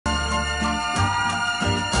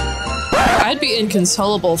I'd be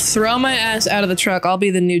inconsolable. Throw my ass out of the truck. I'll be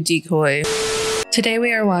the new decoy. Today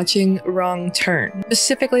we are watching Wrong Turn.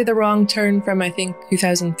 Specifically the Wrong Turn from I think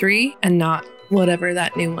 2003 and not whatever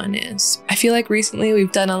that new one is. I feel like recently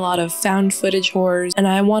we've done a lot of found footage horrors and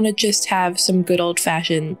I want to just have some good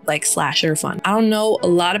old-fashioned like slasher fun. I don't know a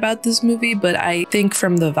lot about this movie, but I think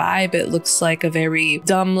from the vibe it looks like a very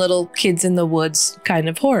dumb little kids in the woods kind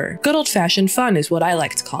of horror. Good old-fashioned fun is what I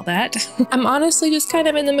like to call that. I'm honestly just kind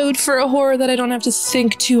of in the mood for a horror that I don't have to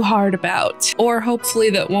think too hard about, or hopefully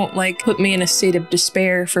that won't like put me in a state of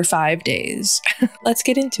despair for 5 days. Let's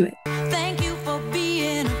get into it. Thank you for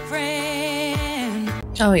being a friend.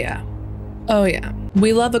 Oh yeah. Oh yeah.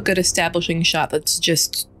 We love a good establishing shot that's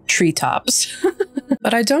just treetops.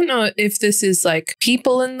 But I don't know if this is like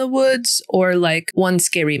people in the woods or like one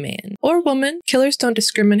scary man or woman. Killers don't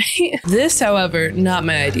discriminate. This, however, not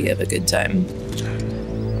my idea of a good time.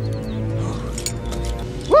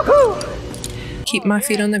 Woohoo! Keep my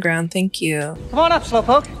feet on the ground, thank you. Come on up,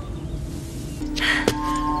 Slowpoke.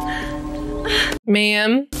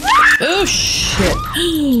 Ma'am. Oh shit.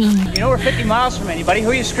 You know we're 50 miles from anybody. Who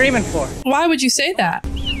are you screaming for? Why would you say that?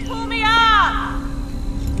 Pull me up!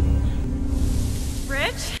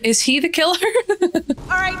 Rich? Is he the killer?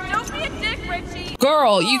 Alright, don't be a dick, Richie.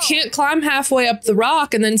 Girl, you can't climb halfway up the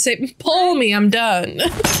rock and then say, pull me, I'm done.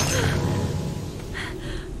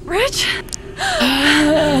 Rich?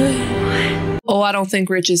 Oh, I don't think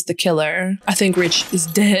Rich is the killer. I think Rich is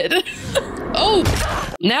dead. Oh,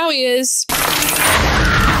 now he is.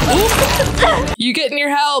 Ooh. You getting your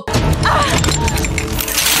help?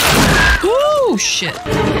 Oh, shit.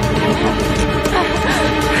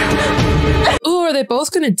 Ooh, are they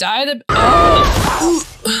both gonna die? Oh.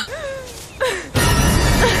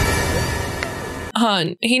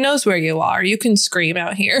 Hun, he knows where you are. You can scream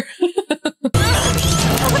out here.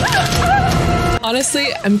 Honestly,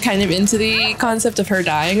 I'm kind of into the concept of her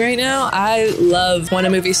dying right now. I love when a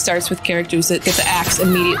movie starts with characters that get the axe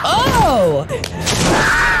immediately. Oh!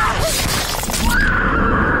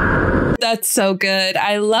 That's so good.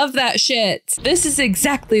 I love that shit. This is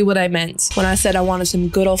exactly what I meant when I said I wanted some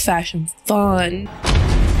good old-fashioned fun.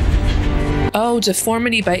 Oh,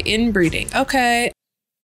 deformity by inbreeding. Okay.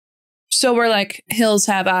 So we're like, hills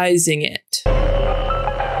have eyes-ing it.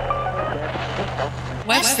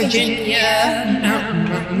 West Virginia.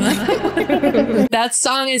 That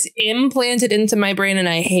song is implanted into my brain and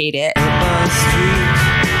I hate it.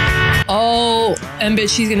 Oh, and bitch,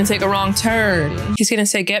 she's gonna take a wrong turn. He's gonna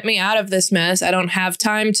say, get me out of this mess. I don't have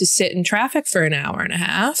time to sit in traffic for an hour and a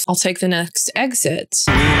half. I'll take the next exit.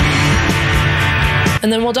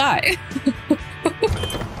 And then we'll die.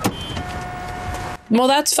 Well,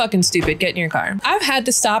 that's fucking stupid. Get in your car. I've had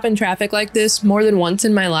to stop in traffic like this more than once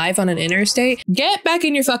in my life on an interstate. Get back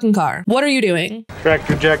in your fucking car. What are you doing?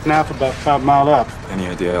 Tractor jack knife about 5 miles up. Any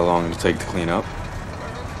idea how long it'll take to clean up?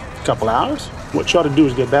 A couple hours. What you ought to do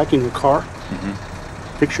is get back in your car,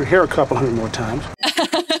 fix your hair a couple hundred more times.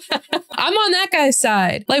 I'm on that guy's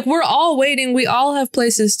side. Like, we're all waiting. We all have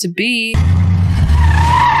places to be.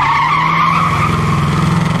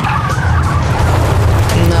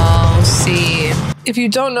 No, see. If you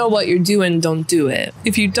don't know what you're doing, don't do it.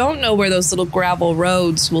 If you don't know where those little gravel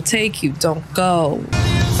roads will take you, don't go.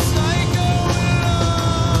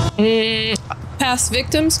 Past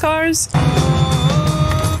victims' cars?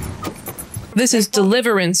 This is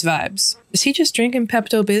Deliverance vibes. Is he just drinking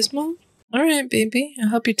Pepto-Bismol? All right, baby. I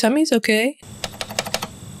hope your tummy's okay.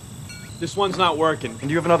 This one's not working. And do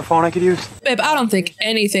you have another phone I could use? Babe, I don't think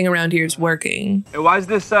anything around here is working. Hey, why is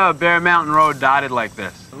this Bear Mountain Road dotted like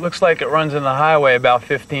this? It looks like it runs in the highway about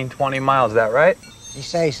 15, 20 miles. Is that right? You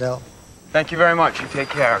say so. Thank you very much. You take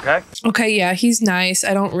care, okay? Okay, yeah, he's nice.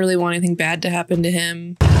 I don't really want anything bad to happen to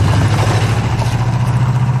him.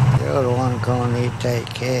 You're the one gonna need to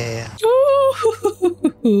take care. Ooh.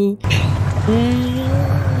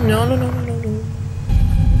 No, no, no, no, no, no.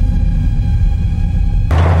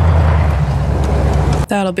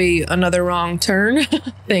 That'll be another wrong turn.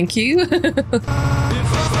 Thank you.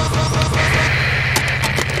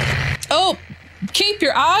 Oh, keep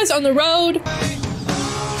your eyes on the road.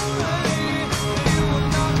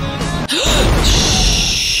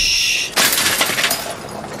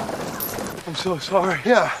 I'm so sorry.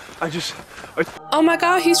 Yeah. Oh my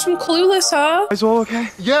God, he's from Clueless, huh? Is all okay?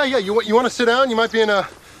 Yeah. You want to sit down? You might be in a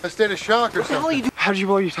state of shock or something. How did you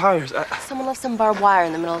blow your tires? Someone left some barbed wire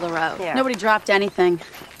in the middle of the road. Yeah. Nobody dropped anything.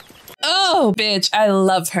 Oh, bitch, I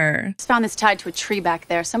love her. Just found this tied to a tree back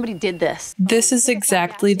there. Somebody did this. This is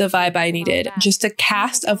exactly the vibe I needed. Just a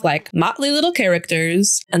cast of like motley little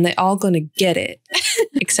characters and they all gonna get it.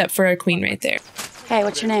 Except for our queen right there. Hey,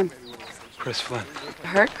 what's your name? Chris Flynn.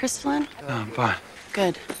 Hurt, Chris Flynn? No, I'm fine.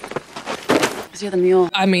 Good. Because you're the mule.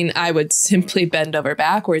 I mean, I would simply bend over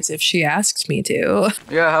backwards if she asked me to.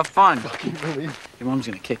 Yeah, have fun. Your mom's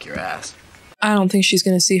gonna kick your ass. I don't think she's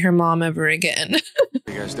gonna see her mom ever again. What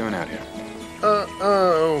are you guys doing out here?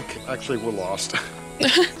 Okay. Actually, we're lost.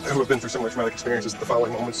 Who have been through similar traumatic experiences at the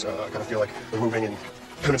following moments kind of feel like we're moving in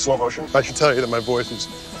kind of slow motion. I should tell you that my voice is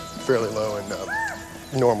fairly low and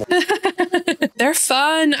normal. They're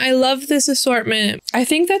fun. I love this assortment. I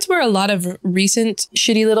think that's where a lot of recent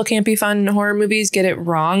shitty little campy fun horror movies get it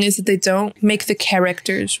wrong, is that they don't make the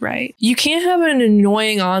characters right. You can't have an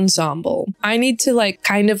annoying ensemble. I need to like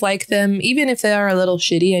kind of like them. Even if they are a little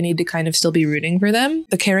shitty, I need to kind of still be rooting for them.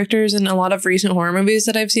 The characters in a lot of recent horror movies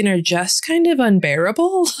that I've seen are just kind of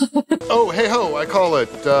unbearable. Oh, hey ho, I call it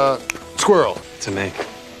squirrel. To make.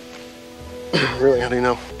 Really, how do you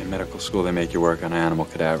know? In medical school, they make you work on animal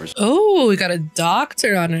cadavers. Oh, we got a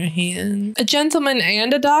doctor on our hand. A gentleman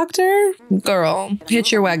and a doctor? Girl,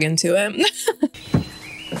 hitch your wagon to him.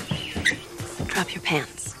 Drop your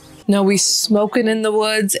pants. No, we smoking in the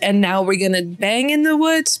woods and now we're gonna bang in the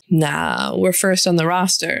woods? Nah, we're first on the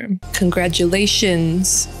roster.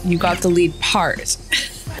 Congratulations, you got the lead part.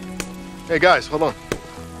 Hey guys, hold on.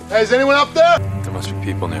 Hey, is anyone up there? There must be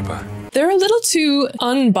people nearby. They're a little too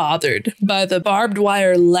unbothered by the barbed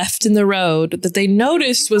wire left in the road that they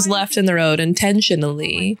noticed was left in the road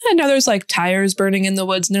intentionally. And now there's like tires burning in the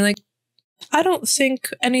woods and they're like, I don't think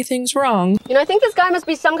anything's wrong. You know, I think this guy must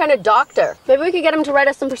be some kind of doctor. Maybe we could get him to write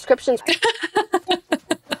us some prescriptions.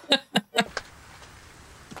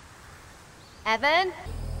 Evan,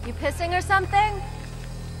 you pissing or something?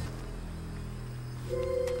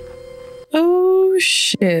 Oh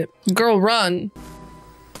shit. Girl, run.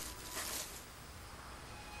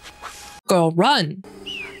 Girl, run.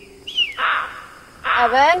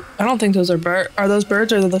 Evan? I don't think those are birds. Are those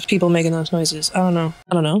birds or are those people making those noises? I don't know.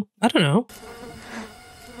 I don't know. I don't know.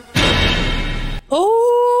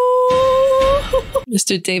 Oh!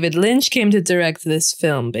 Mr. David Lynch came to direct this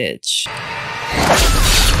film, bitch.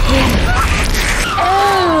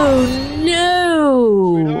 Oh,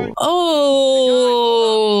 no.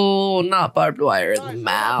 Oh, not barbed wire in the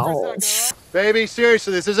mouth. Baby,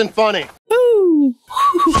 seriously, this isn't funny. Ooh.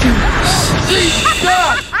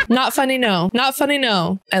 Not funny, no. Not funny,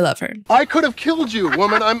 no. I love her. I could have killed you,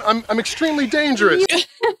 woman. I'm extremely dangerous.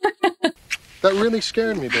 That really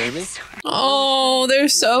scared me, baby. Oh, they're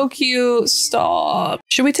so cute. Stop.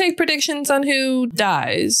 Should we take predictions on who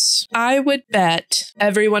dies? I would bet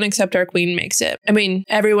everyone except our queen makes it. I mean,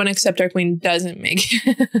 everyone except our queen doesn't make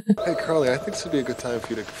it. Hey, Carly, I think this would be a good time for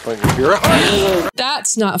you to find your hero.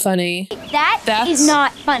 That's not funny. That's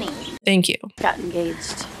not funny. Thank you. Got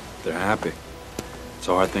engaged. They're happy. It's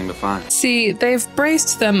a hard thing to find. See, they've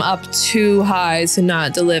braced them up too high to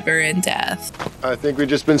not deliver in death. I think we've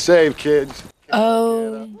just been saved, kids.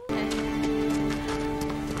 Oh.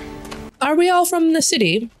 Are we all from the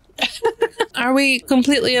city? Are we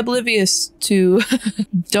completely oblivious to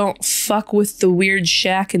don't fuck with the weird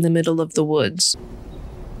shack in the middle of the woods?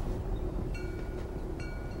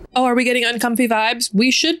 Oh, are we getting uncomfy vibes? We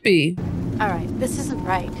should be. All right, this isn't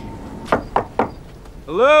right.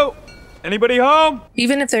 Hello? Anybody home?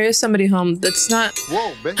 Even if there is somebody home, that's not...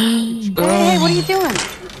 Whoa, baby. Hey, what are you doing?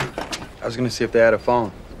 I was gonna see if they had a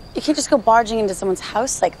phone. You can't just go barging into someone's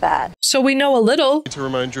house like that. So we know a little. To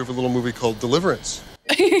remind you of a little movie called Deliverance.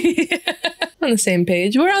 On the same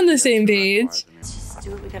page. We're on the same page. Let's just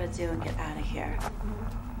do what we gotta do and get out of here.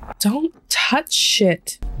 Don't touch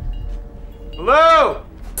shit. Hello?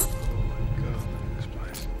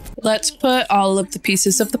 Let's put all of the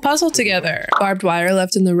pieces of the puzzle together. Barbed wire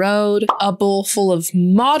left in the road, a bowl full of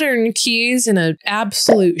modern keys in an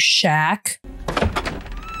absolute shack.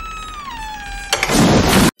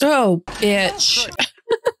 Oh, bitch.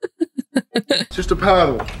 It's just a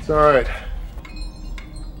paddle. It's all right.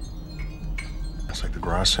 It's like the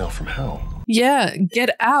garage sale from hell. Yeah,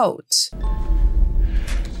 get out. These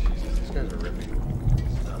guys are ripping.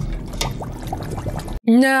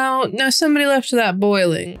 No, somebody left that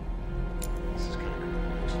boiling. This is kind of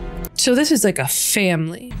good. So this is like a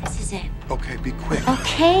family. This is it. Okay, be quick.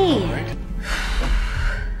 Okay. All right?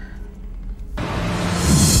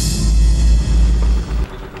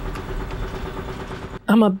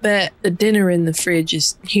 I'ma bet the dinner in the fridge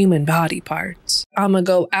is human body parts. I'ma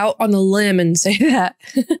go out on a limb and say that.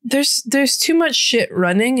 There's too much shit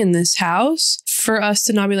running in this house for us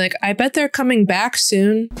to not be like, I bet they're coming back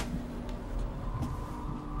soon.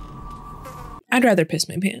 I'd rather piss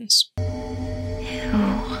my pants. Ew.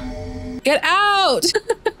 Get out!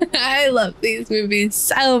 I love these movies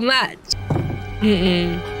so much.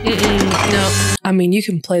 No. I mean, you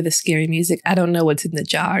can play the scary music. I don't know what's in the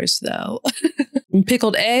jars, though.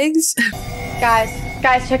 Pickled eggs? Guys,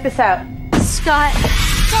 check this out. Scott.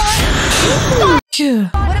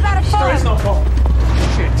 What about a phone? There is no phone.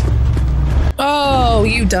 Shit. Oh,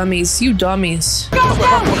 you dummies. You dummies. Go!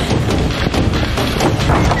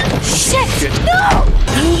 Shit! No!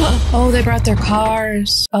 Oh, they brought their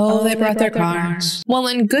cars. Oh, they brought their cars. Well,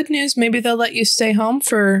 in good news, maybe they'll let you stay home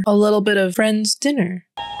for a little bit of friends' dinner.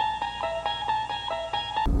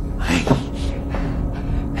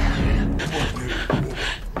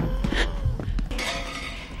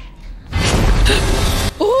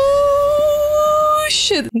 Oh,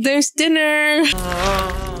 shit. There's dinner.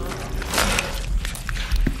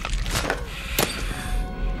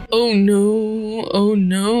 Oh no, oh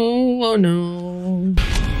no, oh no.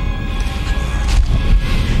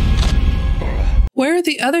 Where are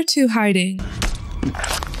the other two hiding?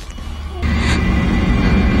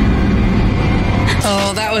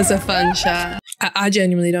 Oh, that was a fun shot. I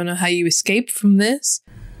genuinely don't know how you escaped from this.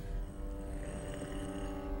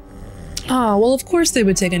 Oh, well, of course they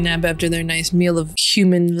would take a nap after their nice meal of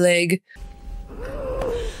human leg.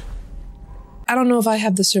 I don't know if I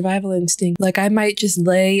have the survival instinct. Like, I might just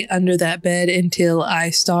lay under that bed until I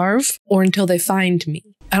starve or until they find me.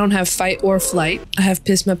 I don't have fight or flight. I have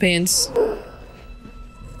piss my pants.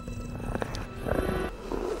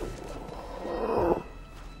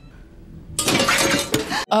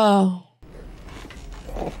 Oh.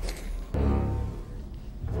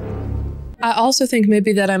 I also think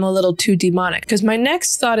maybe that I'm a little too demonic, because my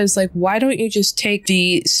next thought is like, why don't you just take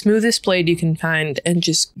the smoothest blade you can find and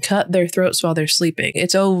just cut their throats while they're sleeping?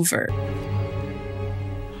 It's over.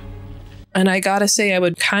 And I gotta say, I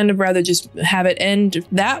would kind of rather just have it end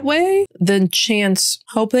that way than chance,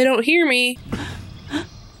 hope they don't hear me.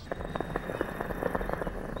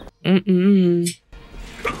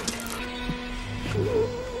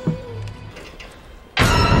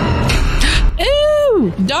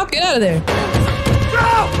 Ew! Doc, get out of there.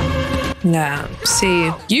 No! Nah,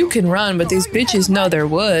 see, you can run, but these bitches know their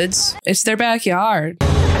woods. It's their backyard.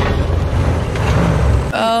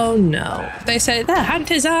 Oh no. They say, the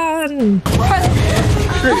hunt is on!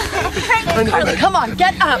 Carly, come on,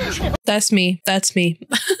 get up! That's me. That's me.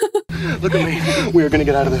 Look at me. We are gonna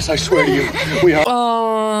get out of this. I swear to you. We are.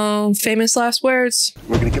 Oh, famous last words.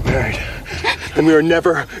 We're gonna get married. And we are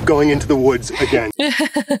never going into the woods again.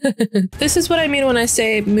 This is what I mean when I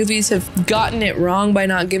say movies have gotten it wrong by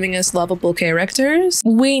not giving us lovable characters.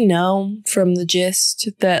 We know from the gist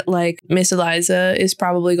that, like, Miss Eliza is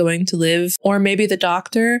probably going to live, or maybe the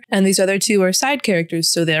doctor, and these other two are side characters,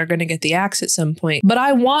 so they're going to get the axe at some point. But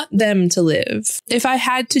I want them to live. If I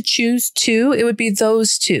had to choose two, it would be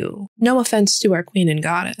those two. No offense to our queen and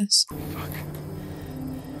goddess. Fuck.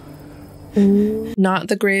 Ooh, not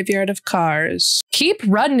the graveyard of cars. Keep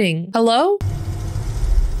running. Hello?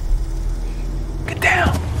 Get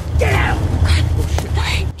down. Get out.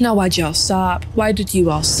 Now, why'd y'all stop? Why did you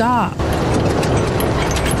all stop?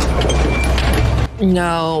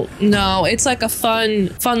 No, it's like a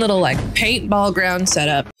fun little like paintball ground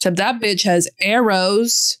setup. Except that bitch has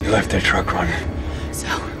arrows. You left their truck running. So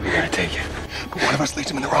we gotta take it. But one of us leads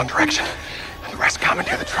him in the wrong direction. And the rest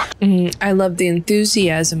commandeer the truck. I love the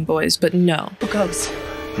enthusiasm, boys, but no. Who goes?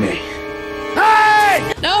 Me.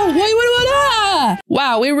 Hey! No, wait, what?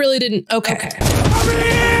 Wow, we really didn't. Okay.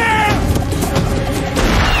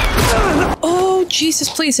 Oh, Jesus,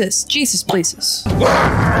 pleases. Jesus, pleases.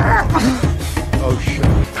 Oh, shit.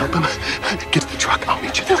 Help him. Get to the truck. I'll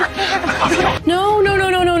meet you there. I love you. No.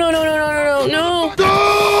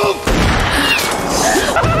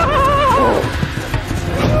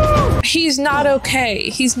 He's not okay.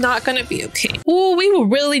 He's not gonna be okay. Oh, we were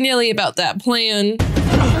really nearly about that plan.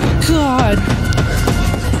 God.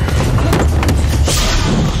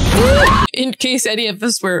 In case any of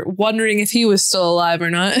us were wondering if he was still alive or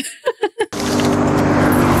not. We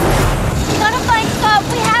gotta find Scott.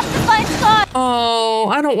 We have to find Scott. Oh,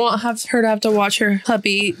 I don't want her to have to watch her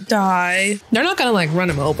hubby die. They're not gonna like run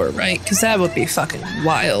him over, right? Because that would be fucking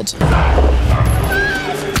wild.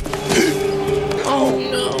 Oh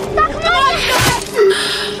no.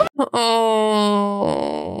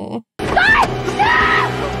 Oh.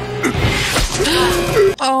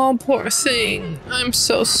 Oh, poor thing. I'm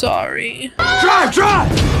so sorry.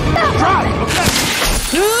 Drive!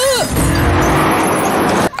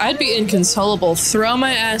 I'd be inconsolable. Throw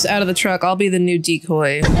my ass out of the truck. I'll be the new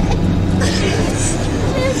decoy. Please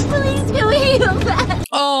do heal that.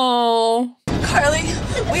 Oh. Carly,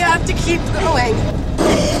 we have to keep going.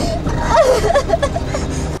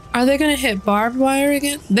 I Are they gonna hit barbed wire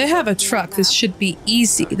again? They have a truck. This should be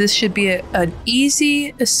easy. This should be an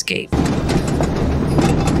easy escape.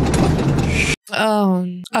 Oh,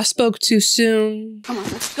 I spoke too soon. Come on,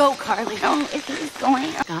 let's go, Carly. Oh, if he's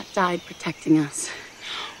going. Scott died protecting us.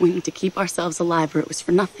 We need to keep ourselves alive or it was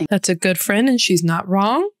for nothing. That's a good friend and she's not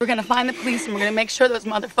wrong. We're gonna find the police and we're gonna make sure those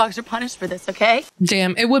motherfuckers are punished for this, okay?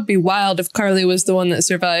 Damn, it would be wild if Carly was the one that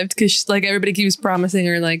survived because like everybody keeps promising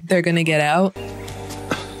her like they're gonna get out.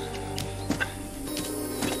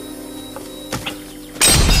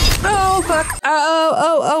 Oh, fuck.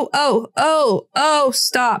 Oh,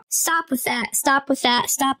 stop. Stop with that. Stop with that.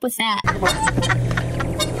 Stop with that.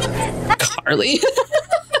 Carly.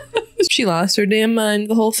 She lost her damn mind,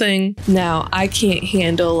 the whole thing. Now, I can't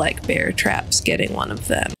handle like bear traps getting one of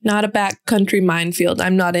them. Not a backcountry minefield.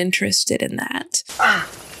 I'm not interested in that. I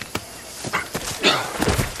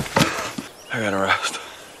gotta rest.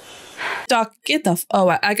 Doc, get the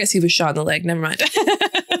oh, I guess he was shot in the leg. Never mind.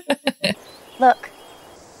 Look.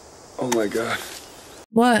 Oh my God.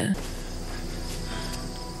 What?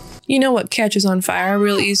 You know what catches on fire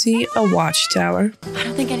real easy? A watchtower. I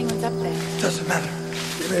don't think anyone's up there. Doesn't matter.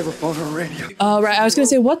 They may have a phone or a radio. Oh, right. I was going to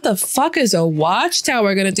say, what the fuck is a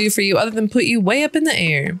watchtower going to do for you other than put you way up in the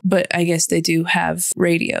air? But I guess they do have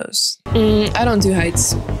radios. I don't do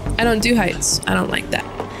heights. I don't do heights. I don't like that.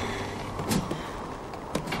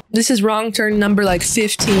 This is wrong turn number like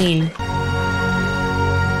 15.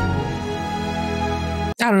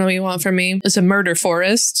 I don't know what you want from me. It's a murder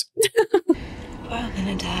forest. We're all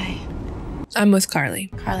gonna die. I'm with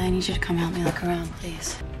Carly. Carly, I need you to come help me look around,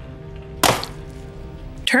 please.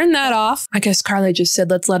 Turn that off. I guess Carly just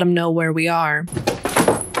said, let's let them know where we are.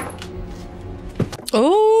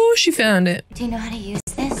 Oh, she found it. Do you know how to use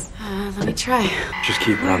this? Let me try. Just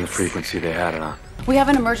keep it on the frequency they had it on. We have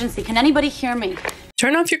an emergency. Can anybody hear me?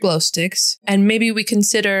 Turn off your glow sticks, and maybe we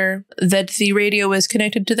consider that the radio is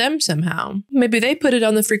connected to them somehow. Maybe they put it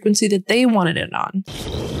on the frequency that they wanted it on.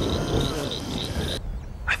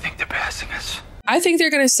 I think they're passing us. I think they're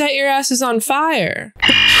gonna set your asses on fire.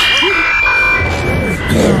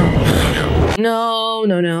 No.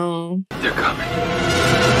 They're coming.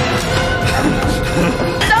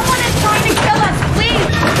 Someone is trying to kill us, please!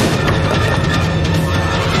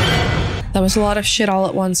 That was a lot of shit all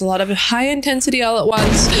at once. A lot of high intensity all at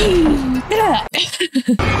once.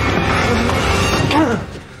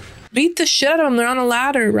 Beat the shit out of them. They're on a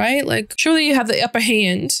ladder, right? Like, surely you have the upper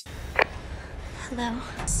hand. Hello?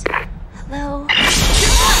 Hello?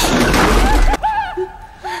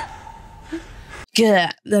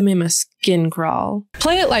 Yeah, that made my skin crawl.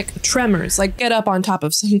 Play it like Tremors, like get up on top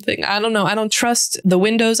of something. I don't know. I don't trust the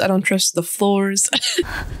windows. I don't trust the floors.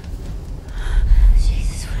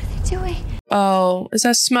 Jesus, what are they doing? Oh, is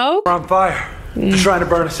that smoke? We're on fire. They're trying to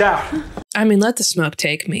burn us out. I mean, let the smoke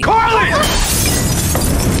take me. Carly!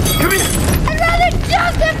 Come here! I'd rather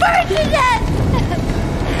jump than burn to death!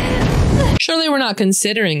 Surely we're not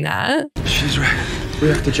considering that. She's right. We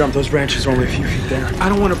have to jump. Those branches are only a few feet down. I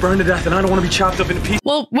don't want to burn to death, and I don't want to be chopped up into pieces.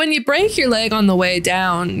 Well, when you break your leg on the way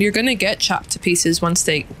down, you're gonna get chopped to pieces once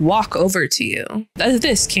they walk over to you.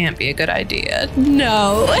 This can't be a good idea.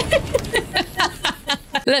 No.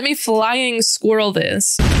 Let me flying squirrel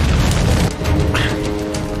this.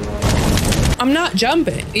 I'm not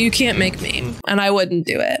jumping. You can't make me, and I wouldn't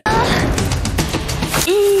do it.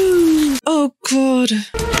 Oh, God.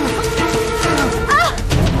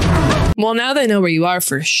 Well, now they know where you are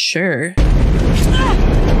for sure.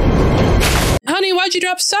 Honey, why'd you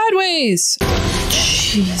drop sideways?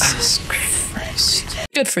 Jesus Christ.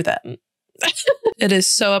 Good for them. It is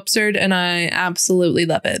so absurd, and I absolutely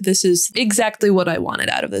love it. This is exactly what I wanted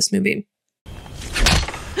out of this movie.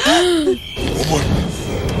 Come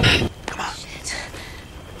on.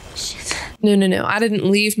 Shit. No. I didn't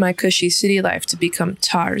leave my cushy city life to become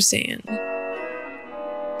Tarzan.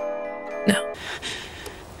 No.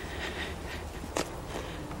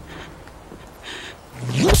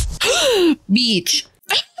 Beach.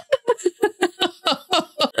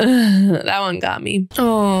 That one got me.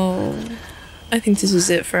 Oh, I think this is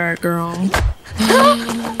it for our girl.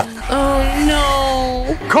 Oh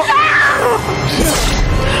no.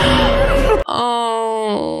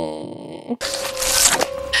 Oh.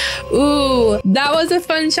 Ooh, that was a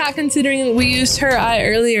fun shot considering we used her eye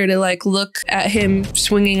earlier to like look at him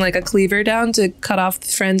swinging like a cleaver down to cut off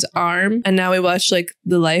the friend's arm. And now we watch like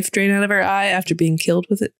the life drain out of her eye after being killed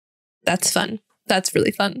with it. That's fun. That's really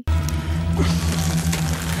fun.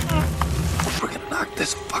 We're gonna knock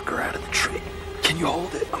this fucker out of the tree. Can you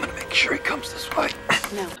hold it? I'm gonna make sure he comes this way.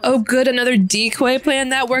 No. Oh, good. Another decoy plan.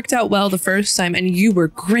 That worked out well the first time, and you were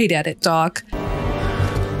great at it, Doc.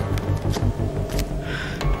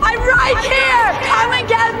 I right here! Come and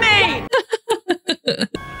get me!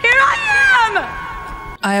 Here I am!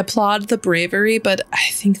 I applaud the bravery, but I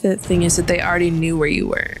think the thing is that they already knew where you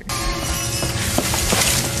were.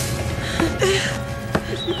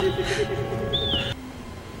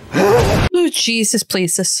 Oh, Jesus,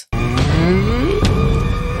 please.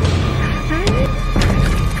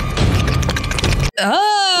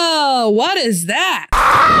 Oh, what is that?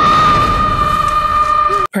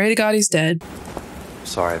 Pray to God he's dead.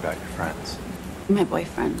 Sorry about your friends. My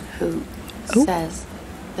boyfriend who says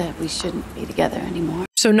that we shouldn't be together anymore.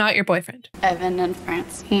 So not your boyfriend. Evan and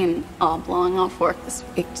Francine all blowing off work this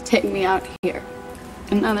week to take me out here.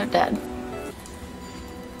 And now they're dead.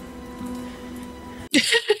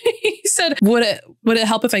 He said, would it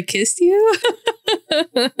help if I kissed you?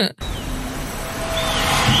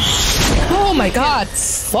 Oh my God,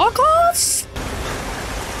 fuck off.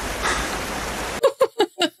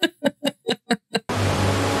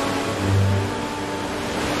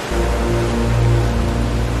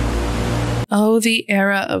 Oh, the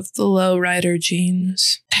era of the lowrider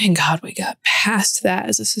jeans. Thank God we got past that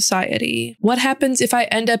as a society. What happens if I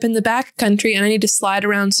end up in the backcountry and I need to slide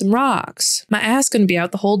around some rocks? My ass gonna be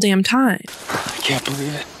out the whole damn time. I can't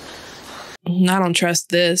believe it. I don't trust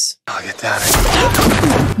this. I'll get down here.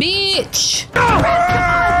 Bitch!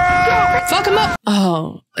 Fuck him up!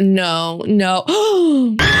 Oh, no.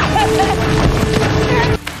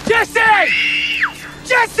 Jesse!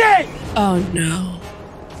 Jesse! Oh no.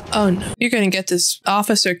 Oh no. You're gonna get this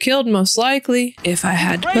officer killed most likely. If I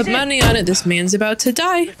had to put money on it, this man's about to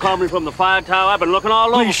die. Call me from the fire tower. I've been looking all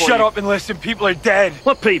over for you. Please shut up and listen. People are dead.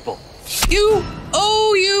 What people? You!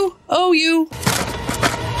 Oh, you! Oh, you!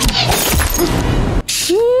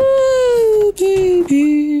 Ooh,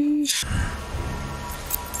 baby.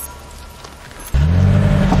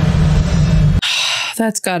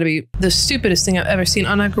 That's gotta be the stupidest thing I've ever seen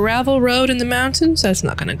on a gravel road in the mountains. That's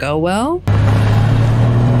not gonna go well.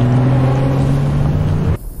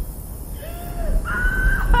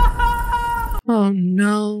 Oh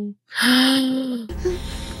no.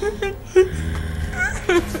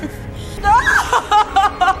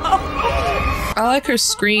 I like her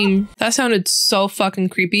scream. That sounded so fucking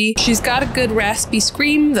creepy. She's got a good raspy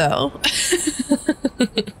scream though.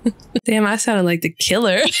 Damn, I sounded like the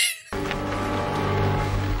killer.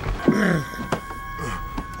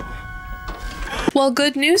 Well,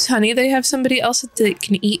 good news, honey. They have somebody else that they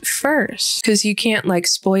can eat first. Because you can't, like,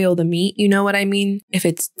 spoil the meat. You know what I mean? If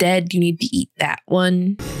it's dead, you need to eat that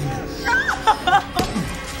one.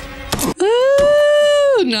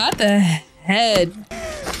 Ooh, not the head.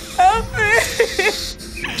 Help me!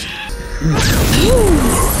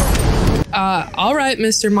 All right,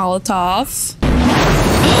 Mr. Molotov.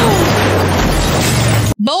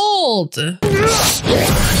 Bold!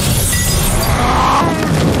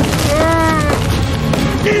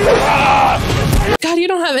 God, you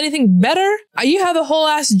don't have anything better? You have a whole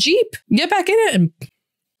ass Jeep. Get back in it and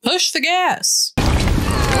push the gas.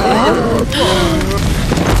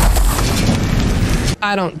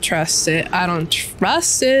 I don't trust it. I don't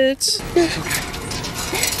trust it.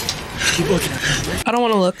 Keep looking at me. I don't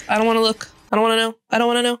want to look. I don't want to look. I don't want to know. I don't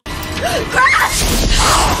want to know.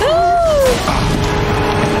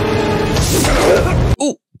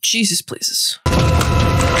 Oh, Jesus, please.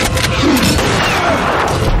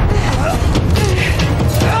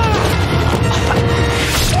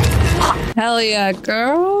 Hell yeah,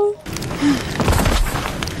 girl.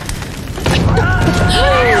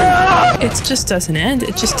 It just doesn't end.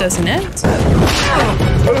 It just doesn't end.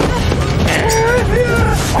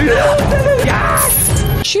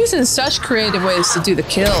 She was in such creative ways to do the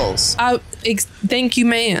kills. Thank you,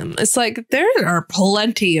 ma'am. It's like there are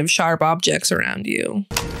plenty of sharp objects around you.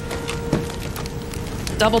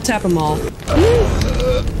 Double tap them all.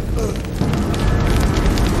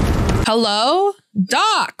 Hello?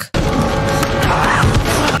 Doc!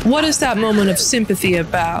 What is that moment of sympathy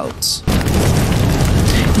about?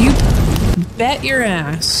 You bet your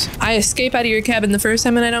ass. I escape out of your cabin the first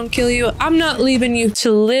time and I don't kill you. I'm not leaving you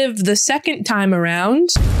to live the second time around.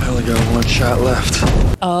 I only got one shot left.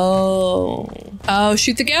 Oh. Oh,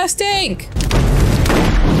 shoot the gas tank.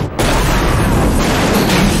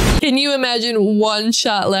 Can you imagine one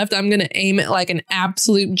shot left? I'm gonna aim it like an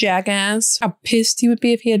absolute jackass. How pissed he would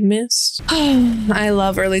be if he had missed. I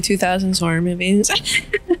love early 2000s horror movies.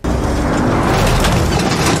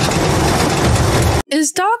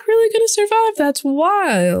 Is Doc really gonna survive? That's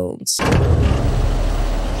wild.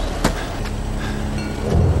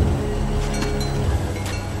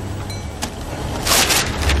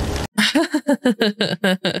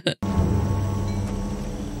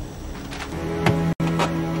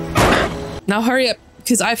 Now hurry up.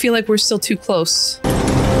 because I feel like we're still too close.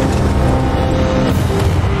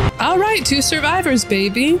 All right, 2 survivors,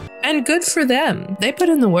 baby. And good for them. They put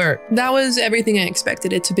in the work. That was everything I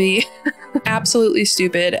expected it to be. Absolutely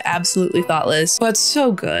stupid, absolutely thoughtless, but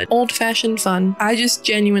so good. Old-fashioned fun. I just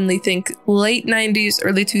genuinely think late 90s,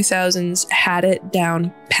 early 2000s had it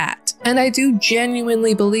down pat. And I do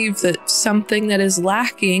genuinely believe that something that is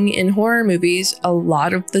lacking in horror movies a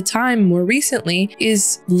lot of the time more recently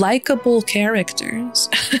is likable characters.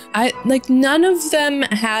 None of them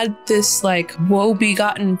had this like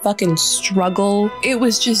woe-begotten fucking struggle. It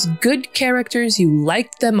was just good characters. You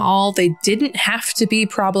liked them all. They didn't have to be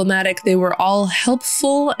problematic. They were all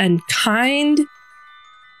helpful and kind.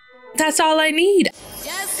 That's all I need.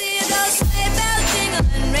 Just see those sleigh bells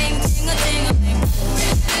jingling, ring, tingle, tingle.